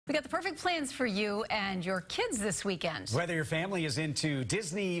We got the perfect plans for you and your kids this weekend. Whether your family is into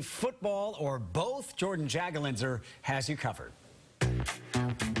Disney, football, or both, Jordyn Jagolinzer has you covered.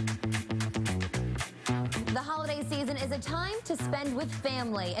 The holiday season is a time to spend with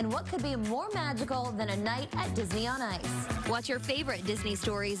family, and what could be more magical than a night at Disney on Ice? Watch your favorite Disney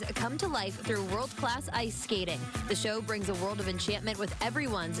stories come to life through world-class ice skating. The show brings a world of enchantment with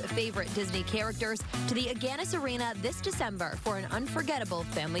everyone's favorite Disney characters to the Agganis Arena this December for an unforgettable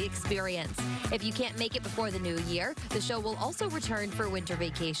family experience. If you can't make it before the new year, the show will also return for winter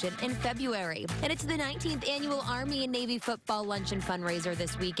vacation in February. And it's the 19th annual Army and Navy football luncheon fundraiser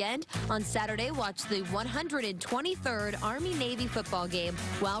this weekend. On Saturday, watch the 123rd Army-Navy football game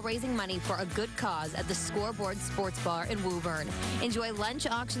while raising money for a good cause at the Scoreboard Sports Bar in Woburn. Enjoy lunch,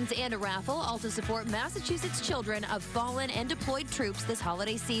 auctions, and a raffle, all to support Massachusetts children of fallen and deployed troops this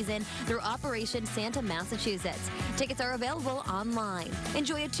holiday season through Operation Santa Massachusetts. Tickets are available online.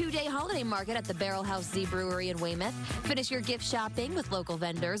 Enjoy a two-day holiday market at the Barrel House Z Brewery in Weymouth. Finish your gift shopping with local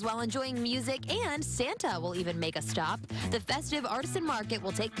vendors while enjoying music, and Santa will even make a stop. The festive artisan market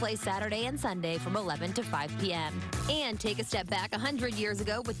will take place Saturday and Sunday from 11 to 5 p.m. And take a step back 100 years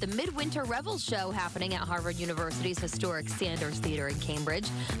ago with the Midwinter Revels show happening at Harvard University's historic Sanders Theater in Cambridge.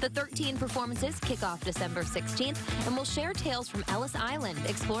 The 13 performances kick off December 16th and will share tales from Ellis Island,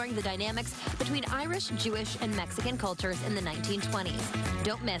 exploring the dynamics between Irish, Jewish, and Mexican cultures in the 1920s.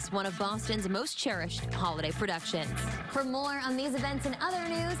 Don't miss one of Boston's most cherished holiday productions. For more on these events and other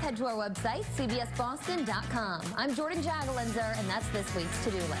news, head to our website, cbsboston.com. I'm Jordyn Jagolinzer, and that's this week's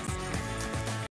to-do list.